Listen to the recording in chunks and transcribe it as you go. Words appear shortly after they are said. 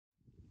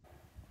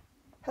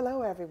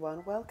Hello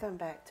everyone, welcome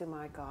back to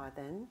my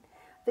garden.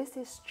 This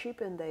is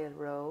Chippendale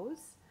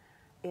Rose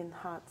in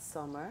hot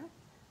summer.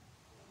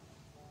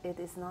 It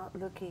is not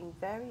looking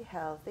very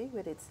healthy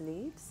with its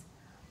leaves,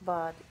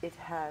 but it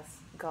has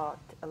got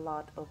a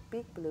lot of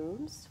big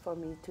blooms for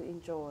me to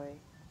enjoy.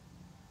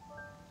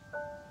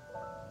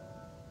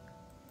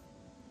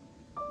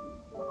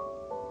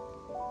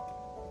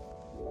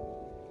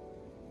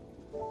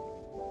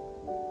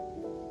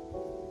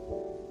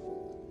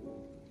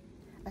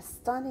 A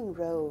stunning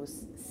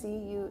rose, see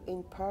you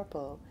in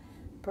purple,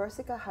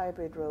 Persica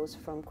hybrid rose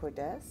from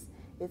Cordes.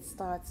 It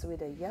starts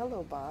with a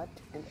yellow bud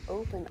and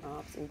opens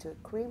up into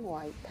cream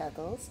white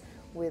petals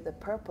with a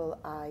purple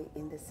eye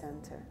in the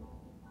center.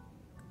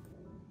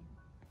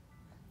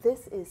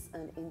 This is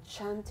an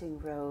enchanting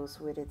rose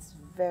with its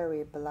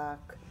very black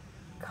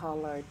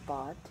colored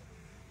bud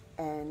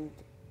and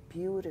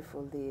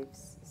beautiful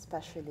leaves,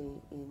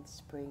 especially in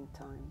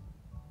springtime.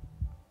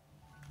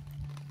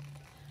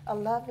 A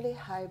lovely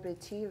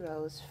hybrid tea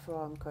rose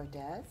from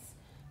Cordes,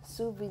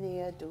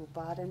 Souvenir du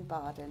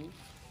Baden-Baden,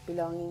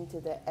 belonging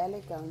to the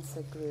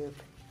Eleganza group.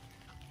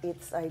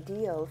 It's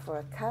ideal for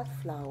a cat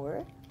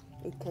flower.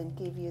 It can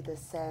give you the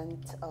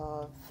scent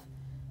of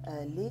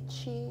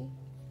lychee,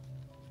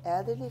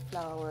 elderly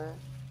flower,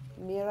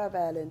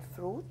 mirabelle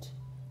fruit,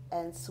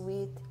 and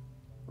sweet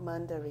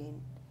mandarin.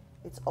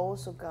 It's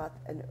also got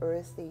an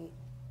earthy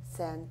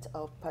scent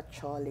of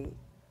patchouli.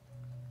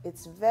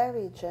 It's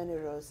very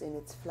generous in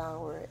its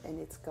flower and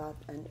it's got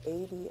an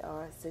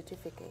ADR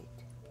certificate.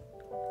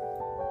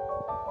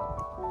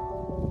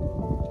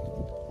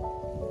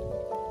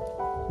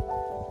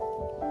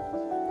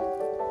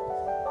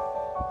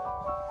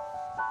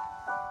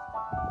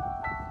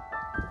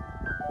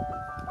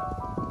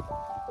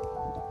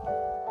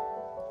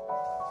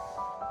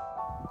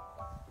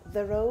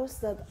 The rose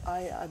that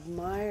I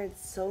admired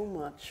so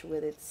much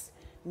with its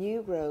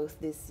new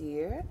growth this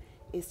year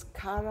is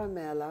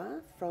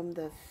Caramella from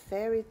the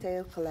Fairy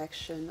Tale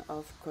collection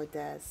of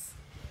Cordes.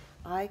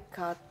 I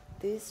cut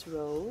this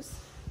rose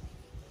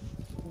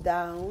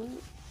down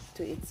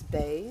to its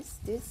base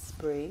this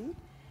spring,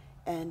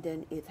 and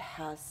then it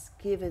has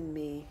given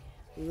me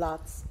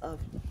lots of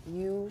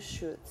new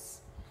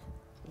shoots.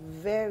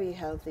 Very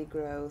healthy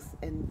growth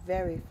and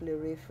very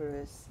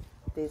floriferous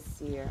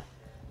this year.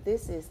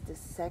 This is the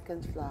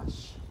second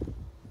flush.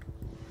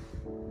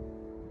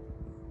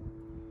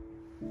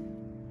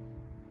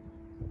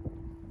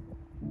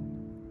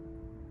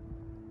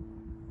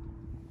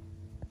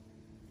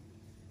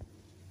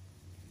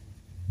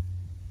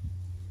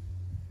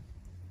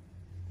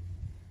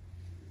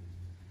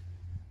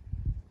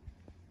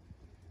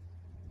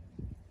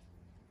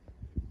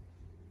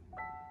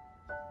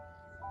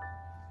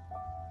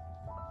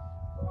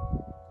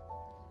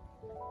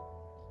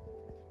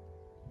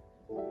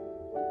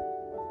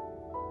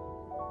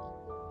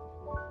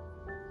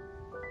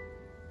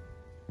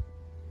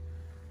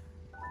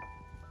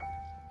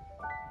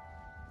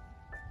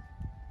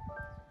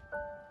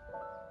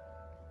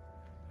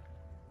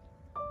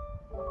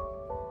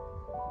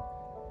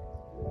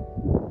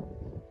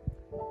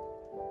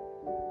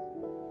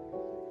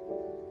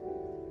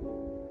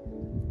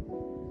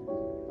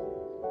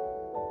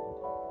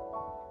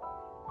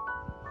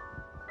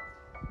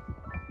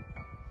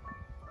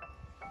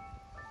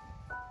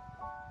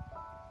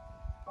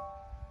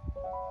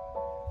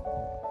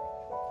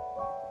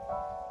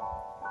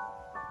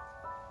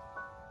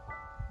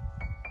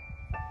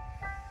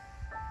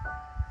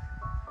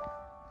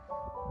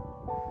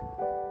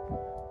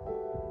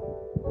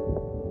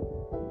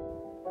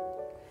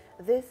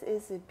 This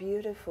is a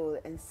beautiful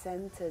and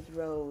scented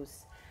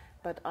rose,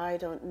 but I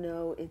don't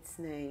know its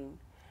name.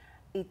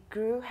 It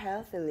grew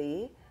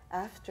healthily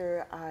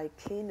after I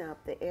cleaned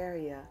up the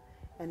area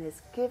and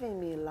is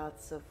giving me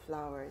lots of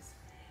flowers.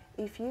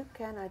 If you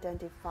can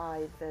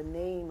identify the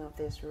name of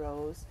this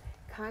rose,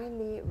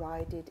 kindly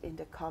write it in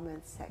the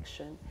comments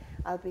section.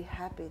 I'll be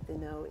happy to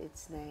know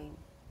its name.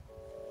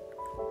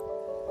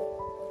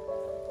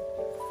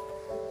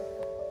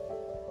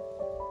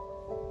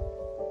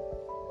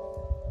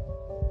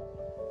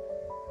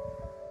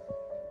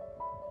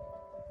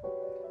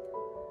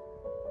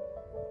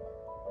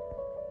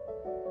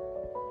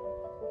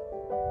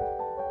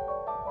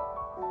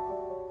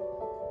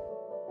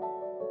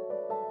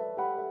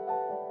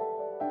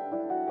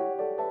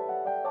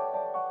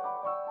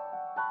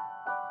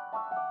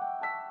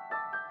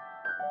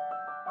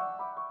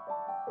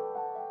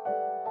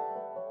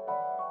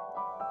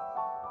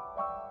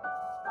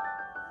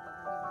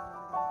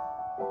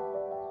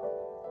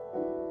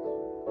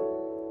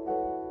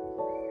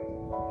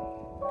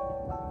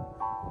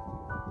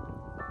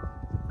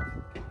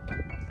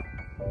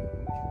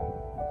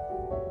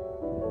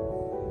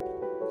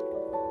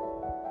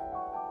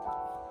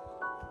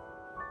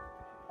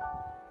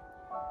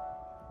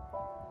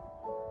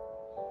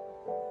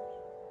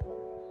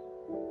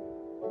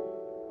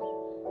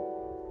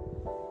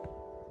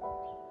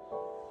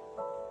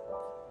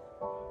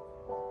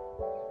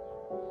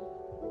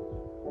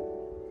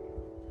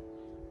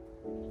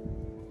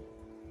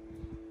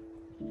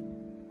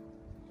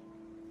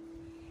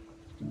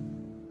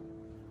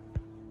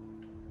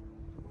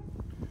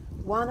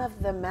 One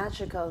of the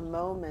magical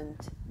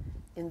moments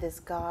in this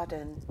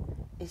garden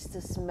is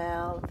to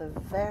smell the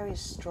very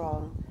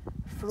strong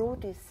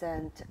fruity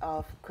scent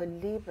of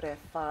Colibre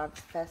Farm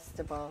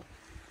Festival,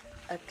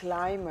 a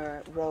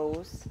climber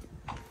rose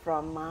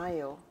from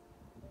Mayo.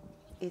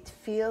 It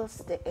fills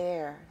the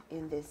air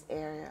in this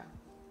area.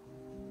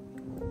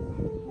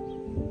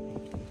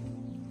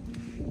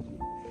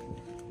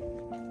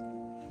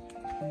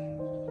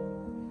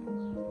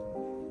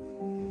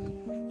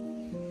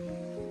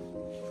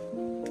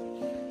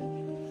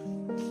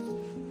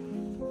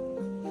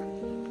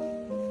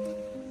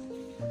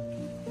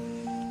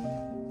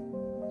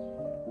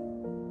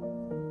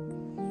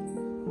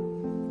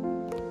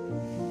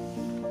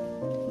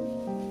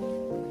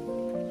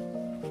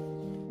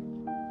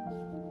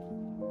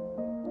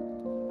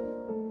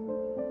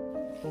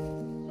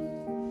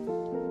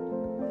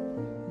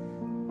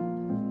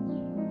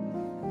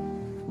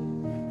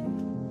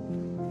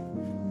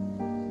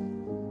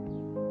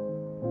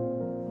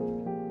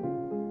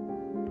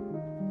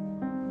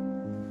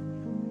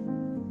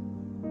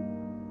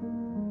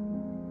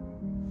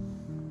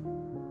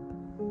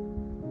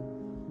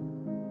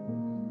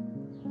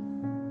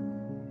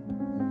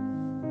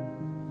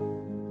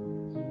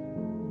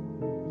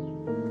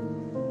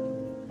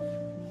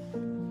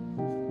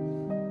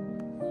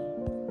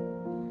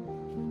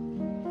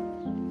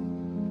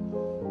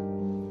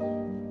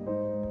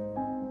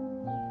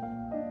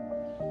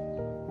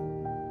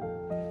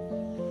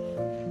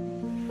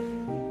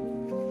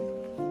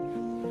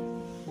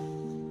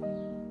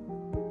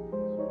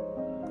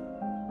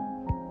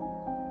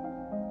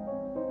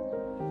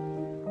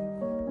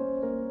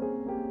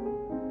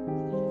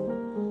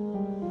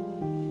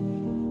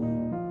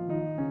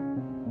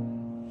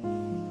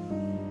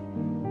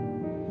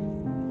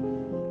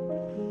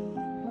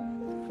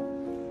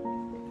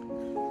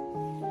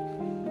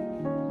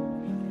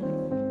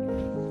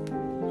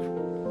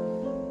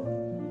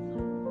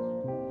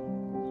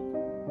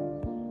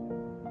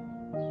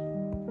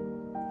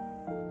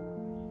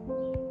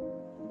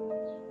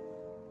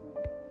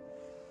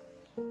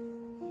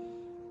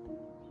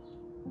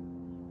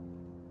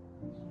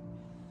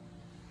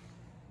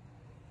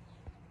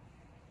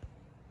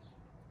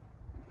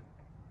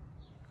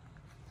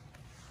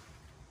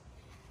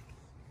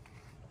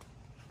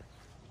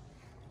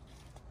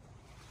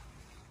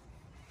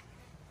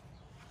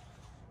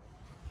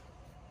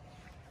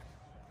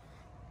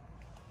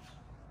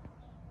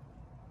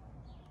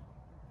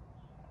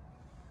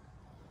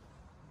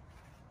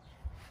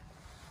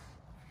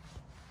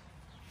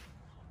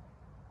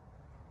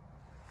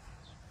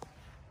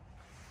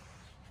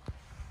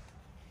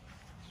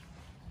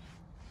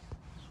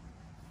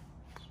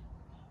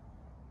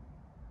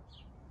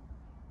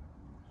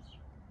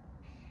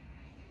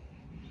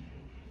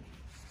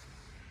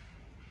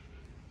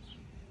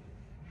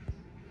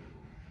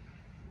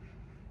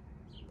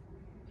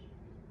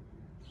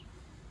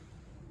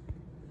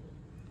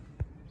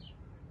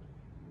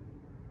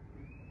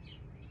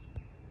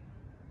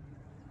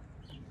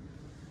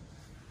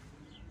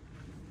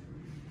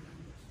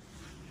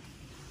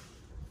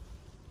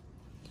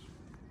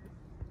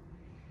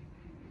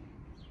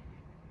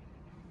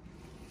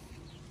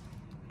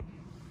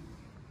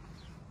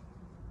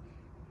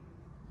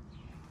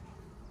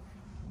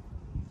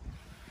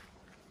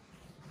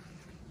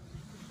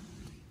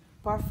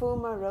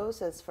 Parfuma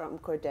roses from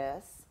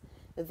Cordes.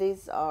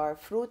 These are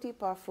Fruity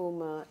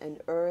Parfuma and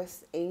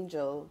Earth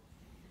Angel.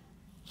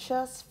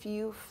 Just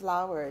few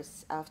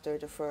flowers after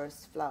the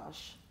first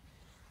flush.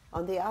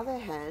 On the other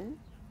hand,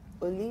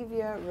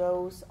 Olivia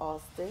Rose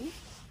Austin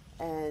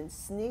and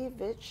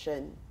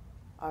Sneewittchen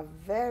are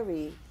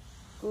very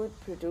good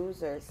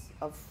producers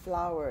of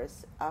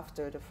flowers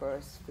after the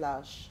first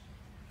flush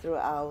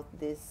throughout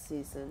this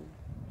season.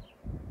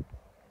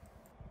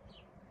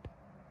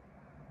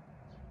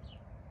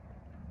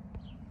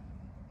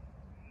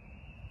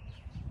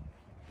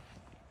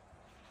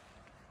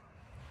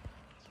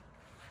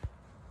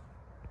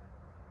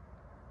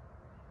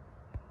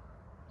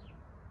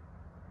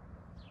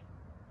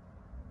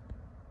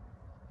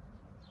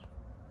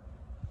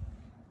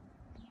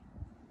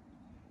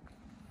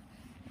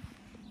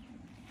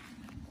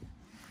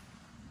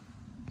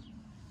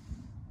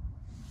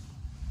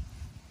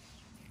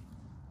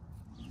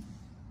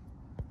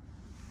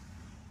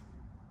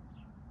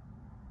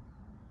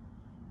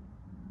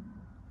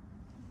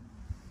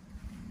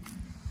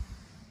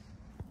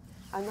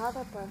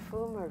 Another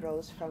Parfuma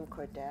rose from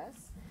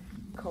Cordes,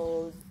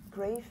 called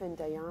Graven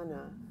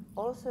Diana,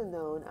 also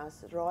known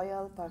as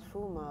Royal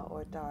Parfuma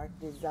or Dark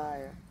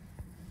Desire.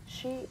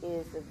 She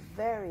is a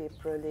very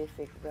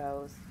prolific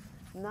rose,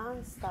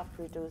 non-stop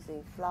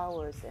producing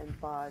flowers and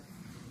buds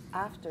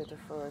after the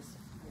first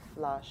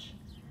flush.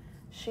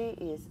 She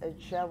is a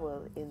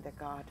jewel in the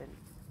garden.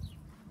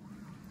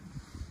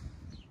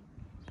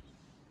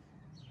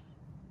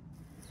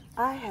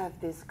 I have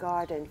this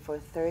garden for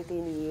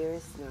 13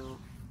 years now.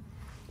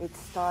 It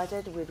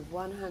started with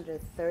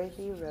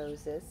 130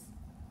 roses,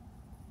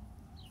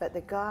 but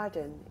the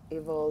garden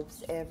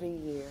evolves every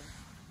year.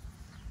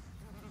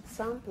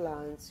 Some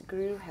plants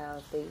grew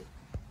healthy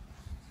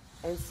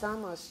and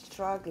some are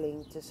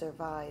struggling to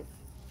survive,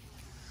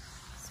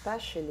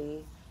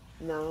 especially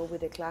now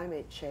with the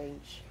climate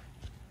change.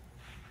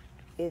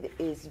 It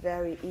is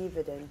very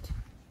evident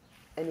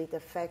and it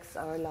affects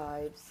our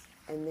lives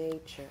and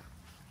nature.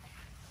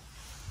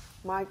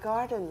 My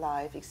garden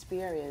life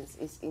experience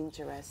is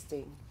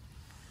interesting.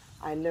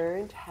 I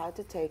learned how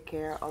to take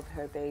care of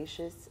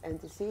herbaceous and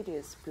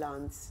deciduous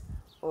plants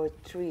or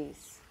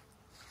trees.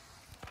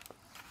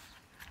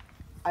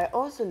 I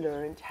also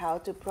learned how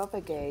to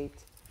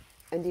propagate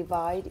and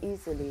divide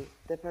easily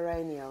the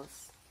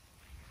perennials,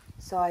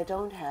 so I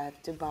don't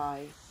have to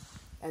buy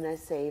and I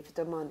save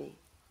the money.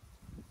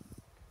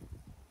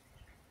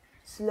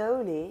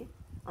 Slowly,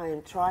 I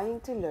am trying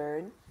to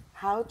learn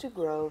how to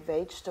grow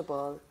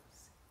vegetables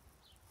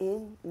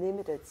in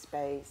limited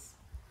space.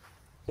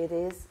 It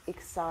is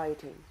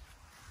exciting.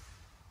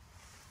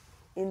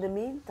 In the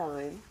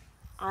meantime,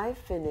 I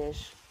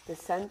finish the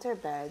center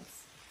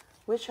beds,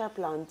 which are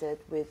planted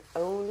with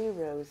only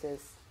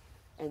roses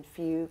and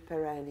few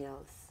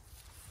perennials.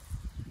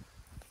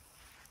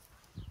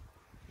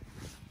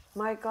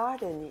 My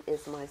garden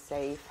is my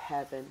safe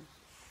haven,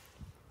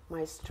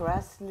 my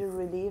stress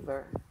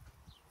reliever,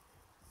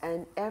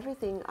 and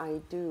everything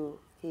I do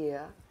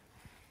here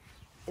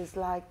is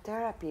like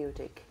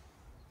therapeutic.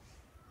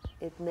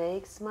 It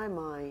makes my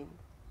mind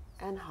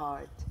and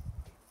heart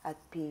at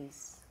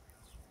peace.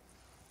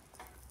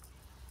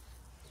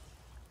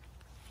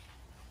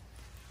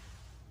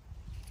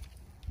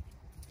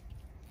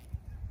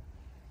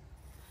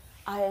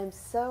 I am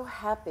so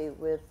happy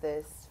with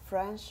this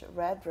French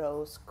red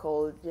rose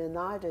called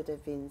Leonardo da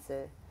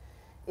Vinci.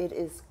 It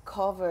is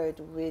covered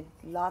with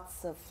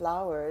lots of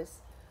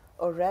flowers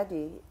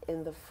already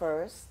in the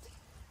first,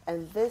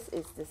 and this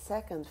is the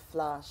second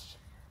flush.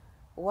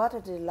 What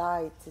a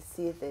delight to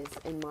see this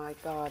in my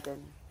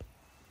garden.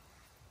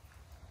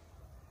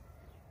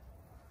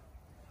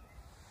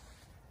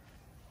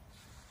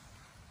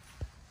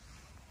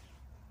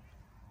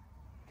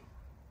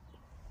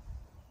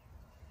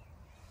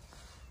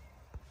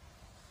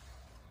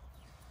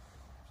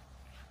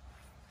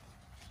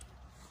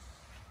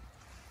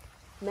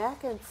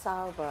 Mac and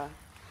Sauber,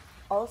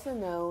 also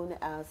known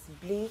as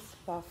Bliss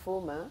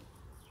Parfume,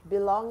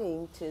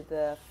 belonging to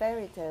the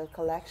fairy tale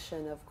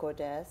collection of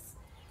Cordes,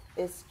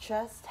 is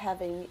just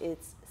having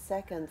its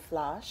second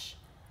flush.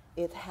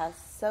 It has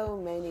so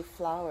many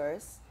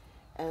flowers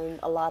and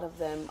a lot of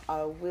them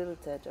are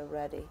wilted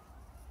already.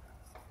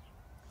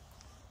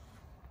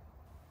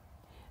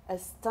 A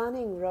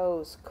stunning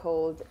rose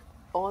called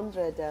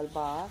Ombre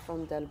d'Elba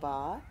from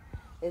Delbar.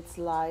 It's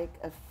like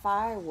a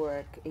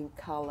firework in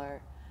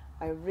color.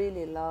 I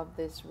really love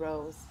this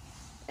rose,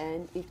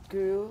 and it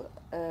grew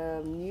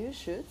new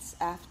shoots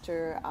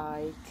after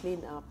I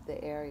cleaned up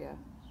the area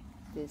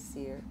this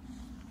year.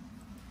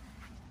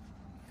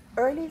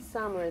 Early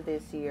summer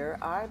this year,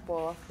 I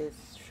bought this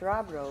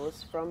shrub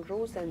rose from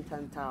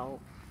Rosenthal.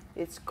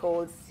 It's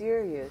called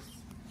Sirius.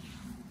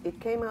 It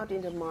came out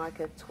in the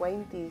market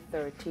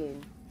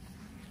 2013.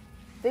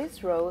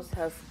 This rose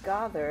has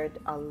gathered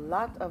a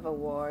lot of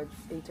awards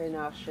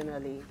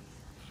internationally.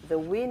 The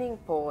winning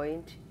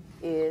point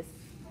is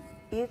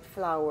it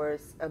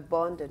flowers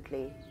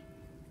abundantly.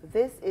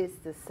 This is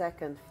the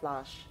second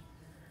flush.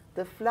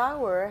 The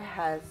flower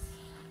has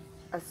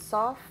a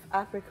soft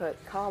apricot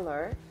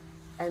color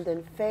and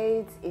then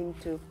fades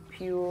into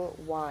pure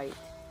white.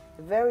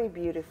 Very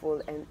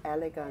beautiful and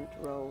elegant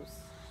rose.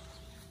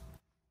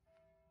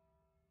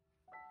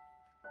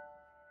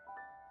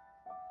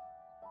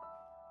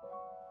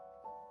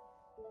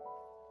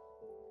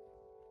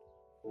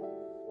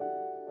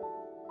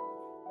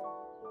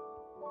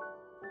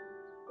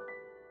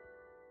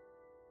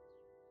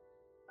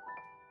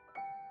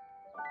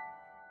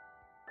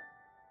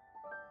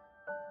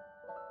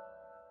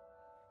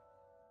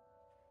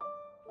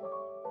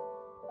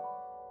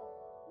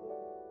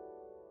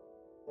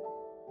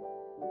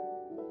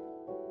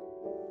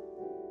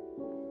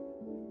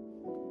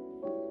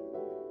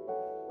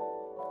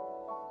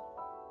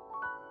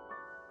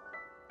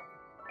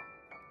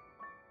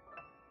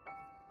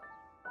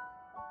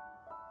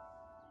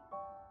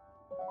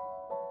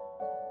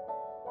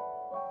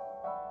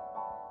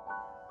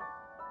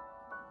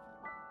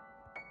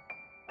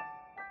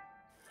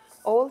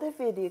 All the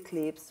video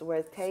clips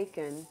were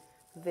taken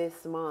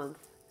this month.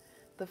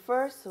 The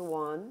first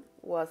one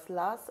was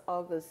last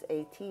August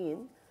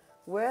 18,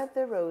 where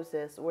the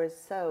roses were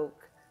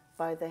soaked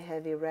by the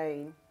heavy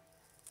rain.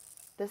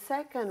 The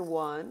second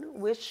one,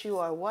 which you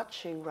are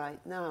watching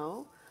right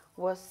now,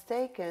 was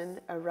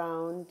taken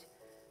around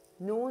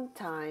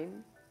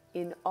noontime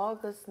in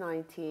August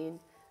 19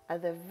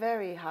 at a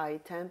very high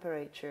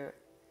temperature.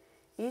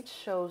 It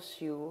shows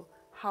you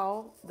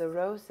how the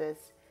roses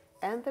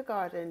and the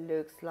garden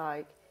looks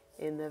like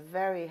in a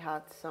very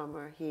hot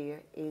summer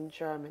here in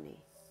Germany.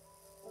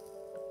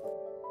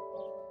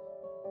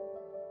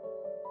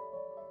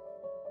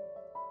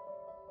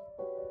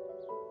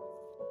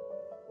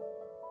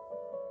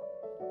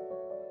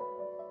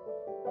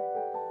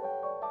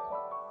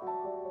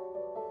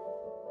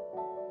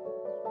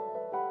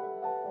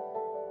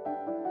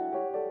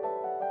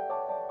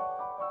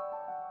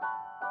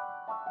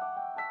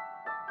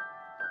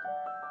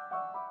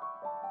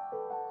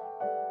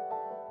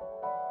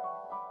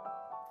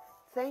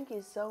 Thank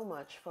you so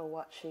much for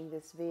watching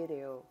this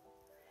video.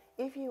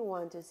 If you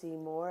want to see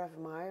more of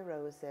my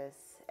roses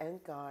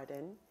and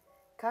garden,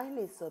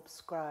 kindly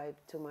subscribe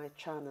to my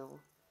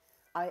channel.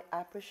 I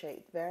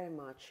appreciate very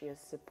much your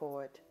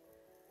support.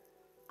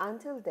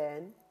 Until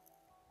then,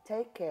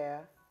 take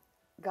care,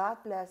 God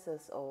bless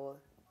us all,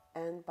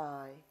 and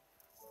bye.